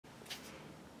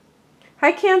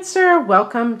Hi Cancer,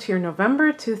 welcome to your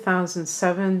November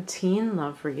 2017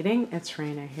 love reading. It's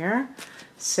Raina here.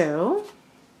 So,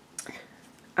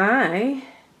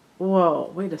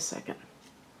 whoa, wait a second.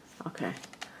 Okay.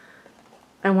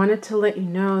 I wanted to let you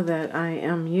know that I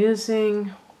am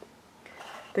using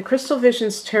the Crystal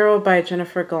Visions Tarot by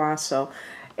Jennifer Galasso.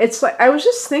 It's like, I was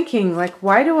just thinking, like,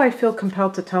 why do I feel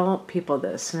compelled to tell people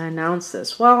this and announce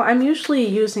this? Well, I'm usually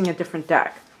using a different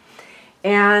deck.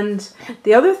 And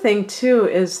the other thing, too,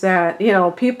 is that, you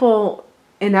know, people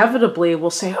inevitably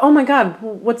will say, oh, my God,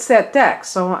 what's that deck?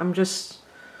 So I'm just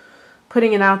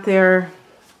putting it out there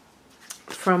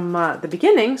from the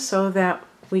beginning so that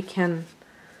we can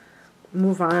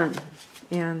move on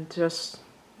and just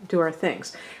do our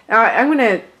things. Now, I'm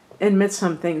going to admit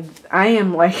something. I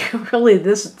am like, really,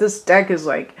 this deck is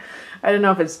like, I don't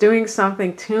know if it's doing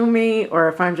something to me or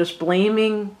if I'm just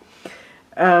blaming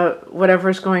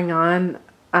whatever's going on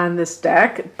this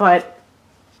deck, but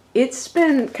it's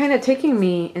been kind of taking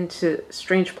me into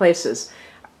strange places.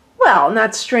 Well,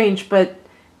 not strange, but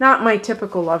not my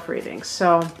typical love reading.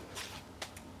 So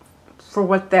for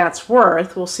what that's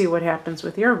worth, we'll see what happens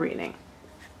with your reading.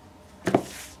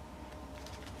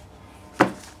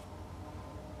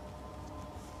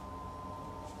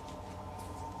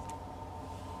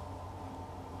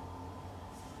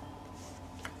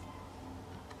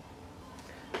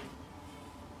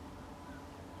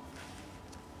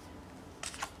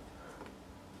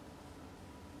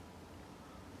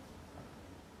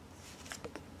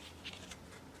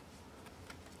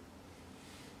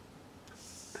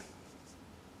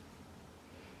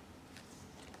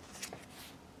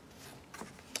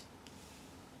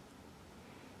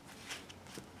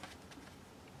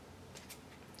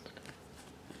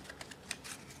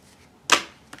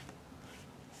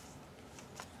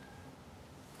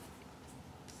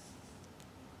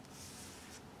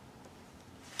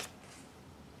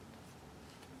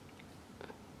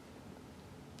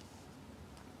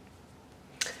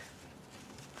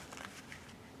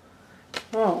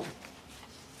 Oh,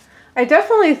 I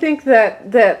definitely think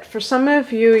that for some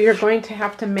of you, you're going to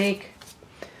have to make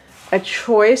a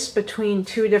choice between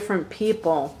two different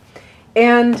people.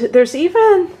 And there's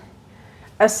even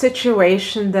a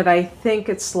situation that I think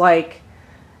it's like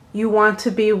you want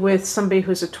to be with somebody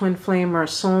who's a twin flame or a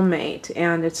soulmate,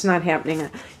 and it's not happening.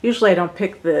 Usually I don't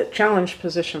pick the challenge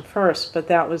position first, but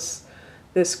that was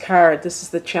this card. This is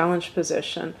the challenge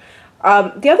position.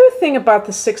 The other thing about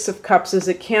the Six of Cups is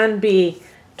it can be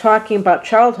talking about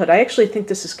childhood. I actually think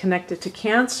this is connected to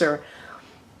Cancer.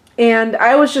 And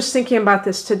I was just thinking about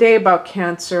this today about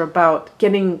Cancer, about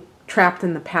getting trapped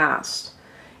in the past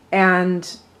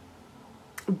and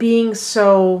being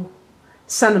so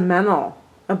sentimental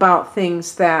about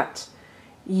things that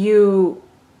you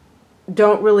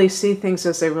don't really see things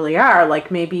as they really are.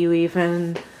 Like maybe you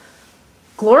even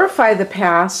glorify the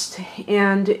past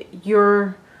and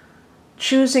you're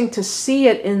choosing to see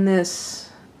it in this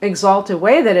exalted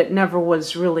way that it never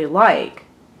was really like.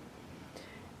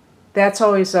 That's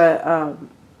always a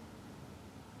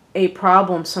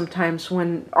problem sometimes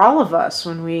when all of us,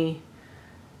 when we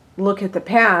look at the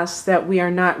past, that we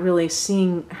are not really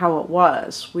seeing how it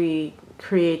was. We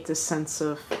create this sense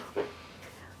of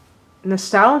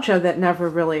nostalgia that never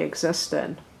really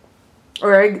existed.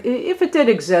 Or if it did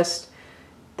exist,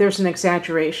 there's an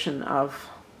exaggeration of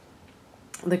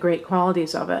the great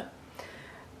qualities of it.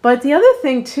 But the other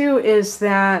thing too is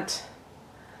that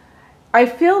I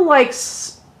feel like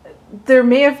there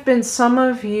may have been some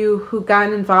of you who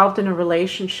got involved in a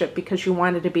relationship because you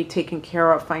wanted to be taken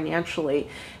care of financially,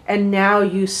 and now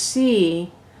you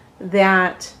see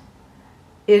that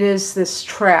it is this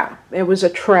trap. It was a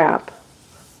trap.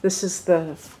 This is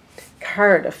the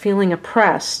card of feeling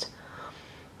oppressed.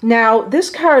 Now, this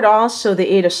card also, the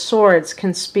Eight of Swords,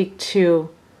 can speak to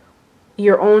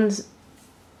your own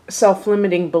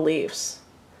self-limiting beliefs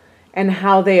and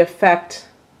how they affect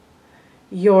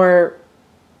your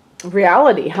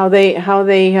reality, how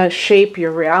they shape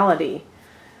your reality.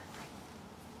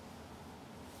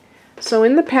 So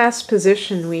in the past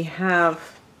position, we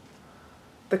have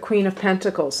the Queen of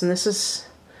Pentacles, and this is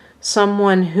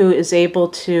someone who is able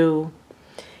to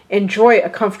enjoy a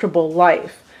comfortable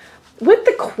life. With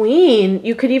the Queen,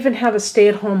 you could even have a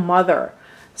stay-at-home mother,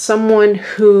 someone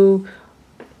who,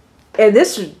 and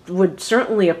this would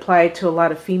certainly apply to a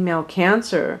lot of female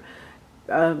Cancer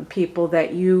people,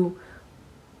 that you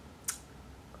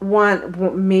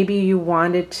maybe you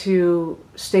wanted to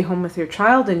stay home with your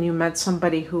child and you met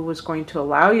somebody who was going to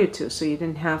allow you to, so you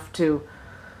didn't have to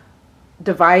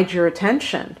divide your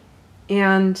attention.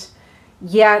 And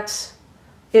yet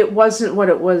it wasn't what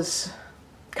it was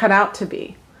cut out to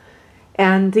be.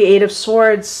 And the Eight of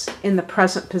Swords in the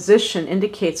present position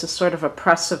indicates a sort of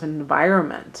oppressive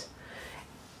environment.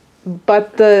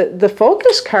 But the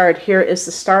focus card here is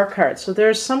the Star card. So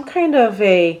there's some kind of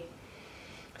a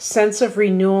sense of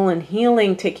renewal and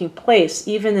healing taking place,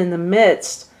 even in the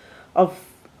midst of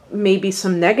maybe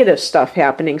some negative stuff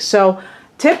happening. So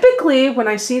typically when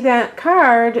I see that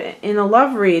card in a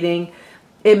love reading,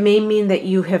 it may mean that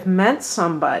you have met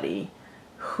somebody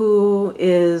who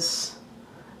is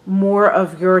more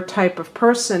of your type of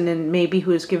person, and maybe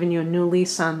who has given you a new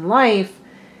lease on life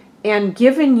and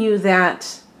given you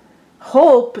that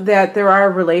hope that there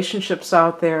are relationships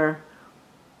out there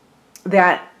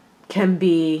that can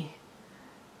be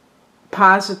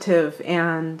positive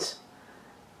and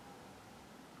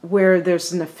where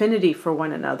there's an affinity for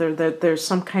one another, that there's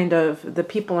some kind of, the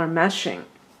people are meshing.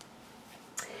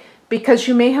 Because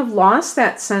you may have lost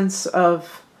that sense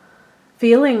of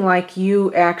feeling like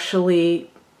you actually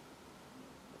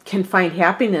can find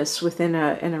happiness within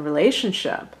in a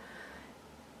relationship.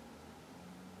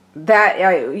 That,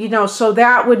 you know, so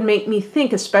that would make me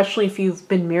think, especially if you've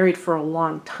been married for a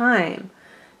long time,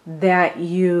 that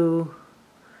you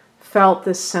felt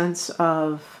this sense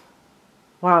of,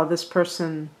 wow, this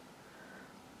person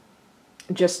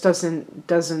just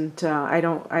doesn't I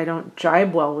don't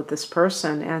jibe well with this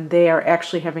person, and they are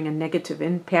actually having a negative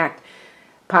impact,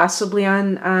 possibly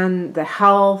on the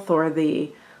health or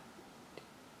the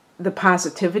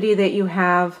positivity that you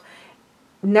have.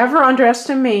 Never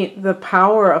underestimate the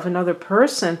power of another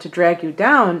person to drag you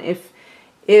down. If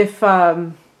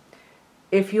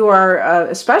you are,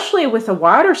 especially with a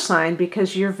water sign,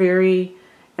 because you're very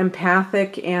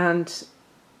empathic and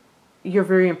you're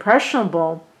very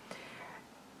impressionable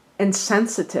and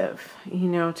sensitive, you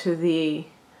know, to the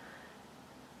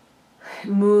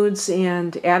moods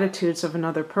and attitudes of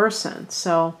another person.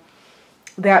 So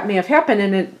that may have happened,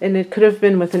 and it could have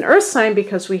been with an earth sign,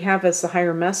 because we have as the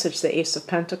higher message the Ace of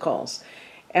Pentacles.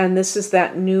 And this is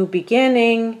that new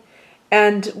beginning.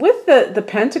 And with the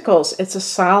Pentacles, it's a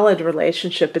solid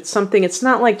relationship. It's something, it's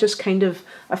not like just kind of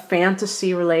a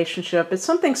fantasy relationship. It's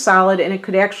something solid, and it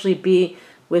could actually be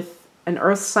with an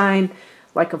earth sign,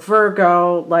 like a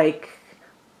Virgo, like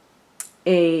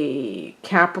a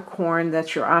Capricorn,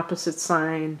 that's your opposite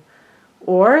sign,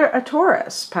 or a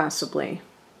Taurus, possibly.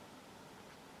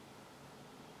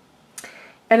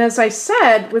 And as I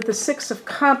said, with the Six of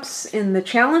Cups in the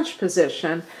challenge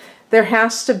position, there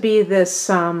has to be this,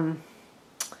 there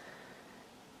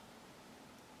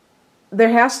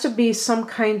has to be some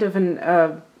kind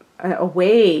of a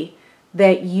way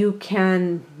that you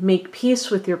can make peace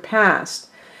with your past.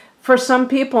 For some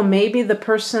people, maybe the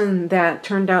person that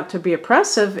turned out to be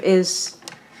oppressive is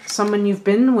someone you've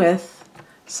been with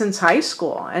since high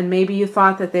school, and maybe you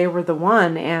thought that they were the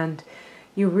one, and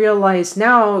you realize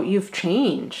now you've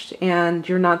changed and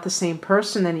you're not the same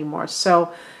person anymore.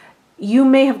 So you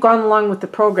may have gone along with the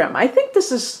program. I think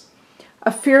this is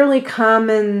a fairly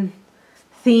common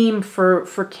theme for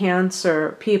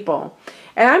Cancer people.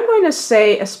 And I'm going to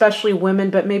say especially women,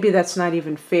 but maybe that's not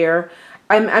even fair.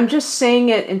 I'm just saying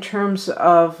it in terms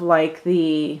of like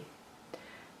the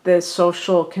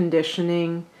social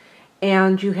conditioning.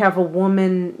 And you have a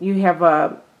woman, you have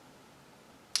a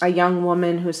young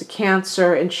woman who's a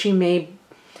Cancer, and she may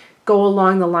go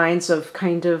along the lines of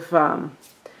kind of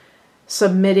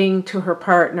submitting to her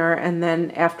partner, and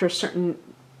then after a certain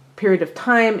period of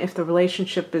time, if the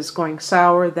relationship is going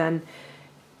sour, then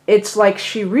it's like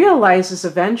she realizes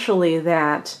eventually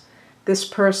that this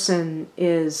person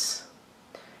is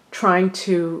trying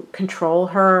to control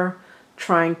her,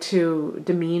 trying to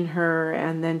demean her,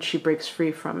 and then she breaks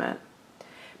free from it.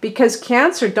 Because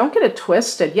Cancer, don't get it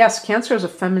twisted. Yes, Cancer is a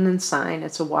feminine sign.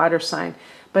 It's a water sign,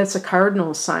 but it's a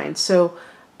cardinal sign. So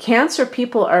Cancer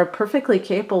people are perfectly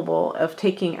capable of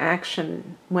taking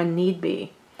action when need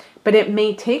be. But it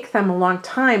may take them a long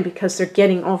time because they're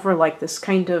getting over like this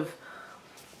kind of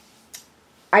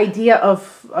idea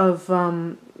of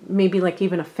maybe like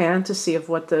even a fantasy of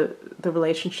what the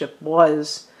relationship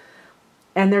was.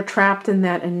 And they're trapped in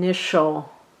that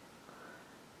initial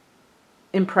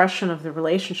impression of the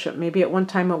relationship. Maybe at one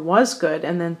time it was good,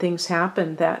 and then things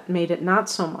happened that made it not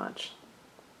so much.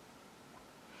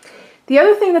 The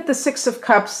other thing that the Six of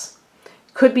Cups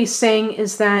could be saying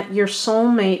is that your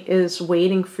soulmate is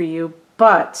waiting for you,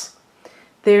 but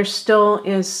there still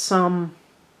is some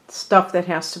stuff that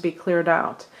has to be cleared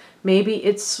out. Maybe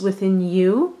it's within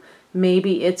you,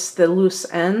 maybe it's the loose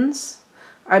ends.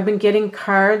 I've been getting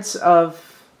cards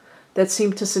that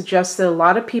seem to suggest that a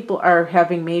lot of people are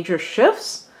having major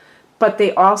shifts, but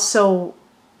they also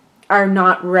are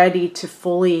not ready to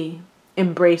fully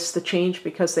embrace the change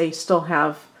because they still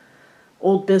have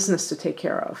old business to take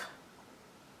care of.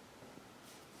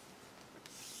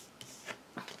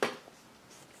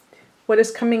 What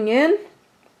is coming in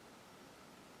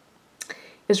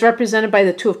is represented by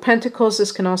the Two of Pentacles.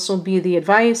 This can also be the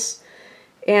advice.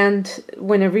 And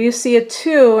whenever you see a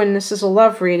 2, and this is a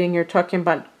love reading, you're talking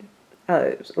about,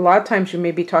 a lot of times you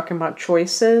may be talking about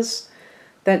choices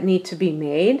that need to be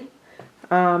made.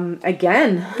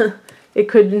 Again, it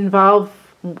could involve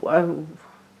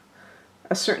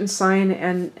a certain sign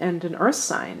and an earth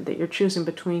sign that you're choosing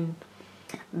between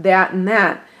that and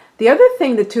that. The other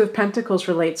thing the Two of Pentacles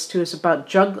relates to is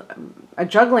about a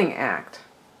juggling act.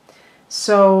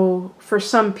 So for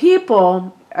some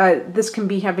people, this can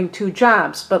be having 2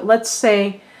 jobs. But let's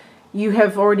say you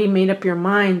have already made up your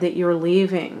mind that you're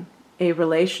leaving a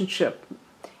relationship,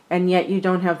 and yet you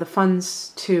don't have the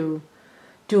funds to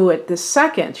do it this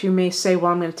second. You may say,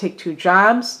 well, I'm going to take 2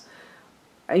 jobs,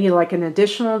 like an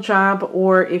additional job,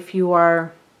 or if you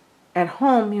are at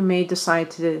home, you may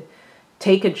decide to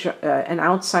take an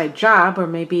outside job, or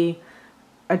maybe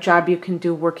a job you can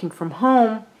do working from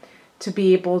home to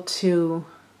be able to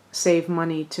save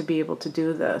money to be able to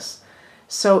do this.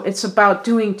 So it's about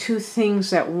doing 2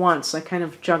 things at once, like kind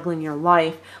of juggling your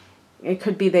life. It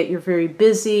could be that you're very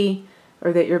busy,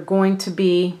 or that you're going to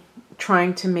be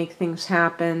trying to make things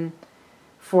happen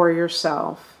for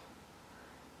yourself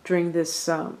during this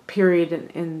period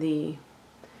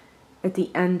at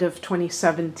the end of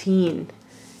 2017.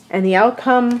 And the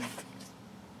outcome,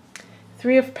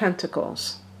 3 of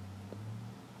Pentacles.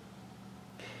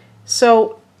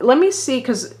 So let me see,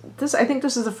 because I think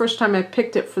this is the first time I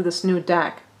picked it for this new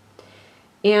deck.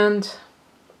 And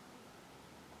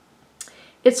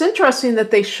it's interesting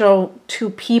that they show 2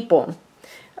 people.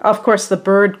 Of course, the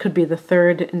bird could be the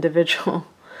 3rd individual.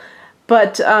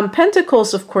 But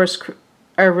Pentacles, of course,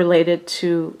 are related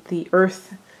to the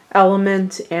earth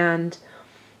element and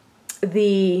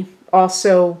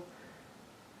also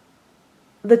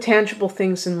the tangible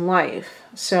things in life.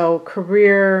 So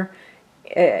career,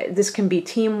 this can be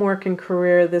teamwork in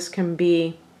career. This can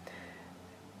be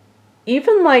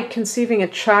even like conceiving a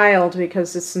child,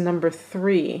 because it's number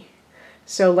 3.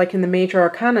 So like in the major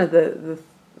arcana, the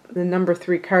number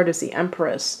 3 card is the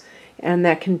Empress, and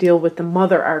that can deal with the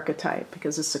mother archetype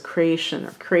because it's a creation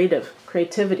or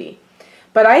creativity.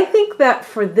 But I think that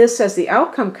for this as the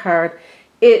outcome card,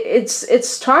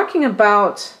 it's talking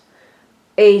about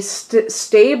a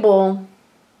stable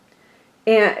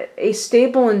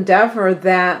endeavor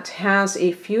that has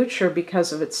a future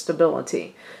because of its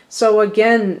stability. So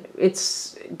again,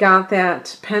 it's got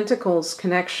that Pentacles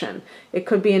connection. It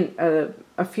could be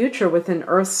a future with an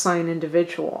earth sign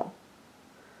individual.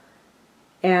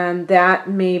 And that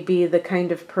may be the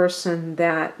kind of person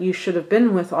that you should have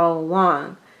been with all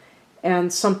along.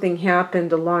 And something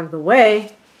happened along the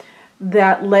way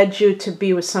that led you to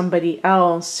be with somebody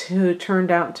else who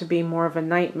turned out to be more of a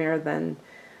nightmare than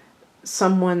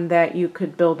someone that you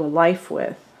could build a life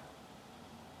with.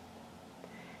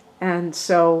 And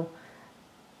so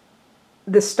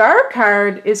the Star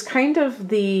card is kind of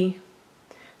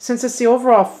since it's the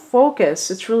overall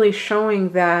focus, it's really showing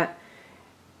that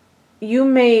you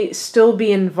may still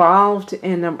be involved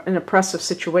in an oppressive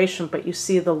situation, but you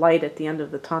see the light at the end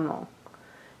of the tunnel.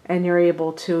 And you're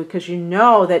able to, because you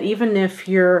know that even if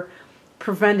you're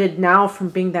prevented now from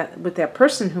being with that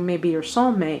person who may be your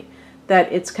soulmate,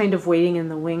 that it's kind of waiting in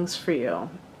the wings for you.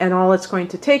 And all it's going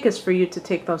to take is for you to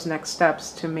take those next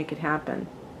steps to make it happen.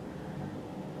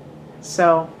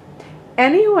 So,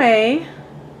 anyway,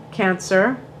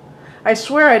 Cancer, I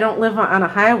swear I don't live on a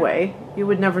highway. You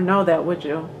would never know that, would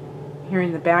you?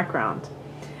 Hearing the background.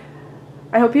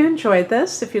 I hope you enjoyed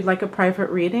this. If you'd like a private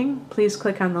reading, please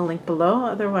click on the link below.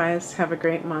 Otherwise, have a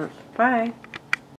great month. Bye.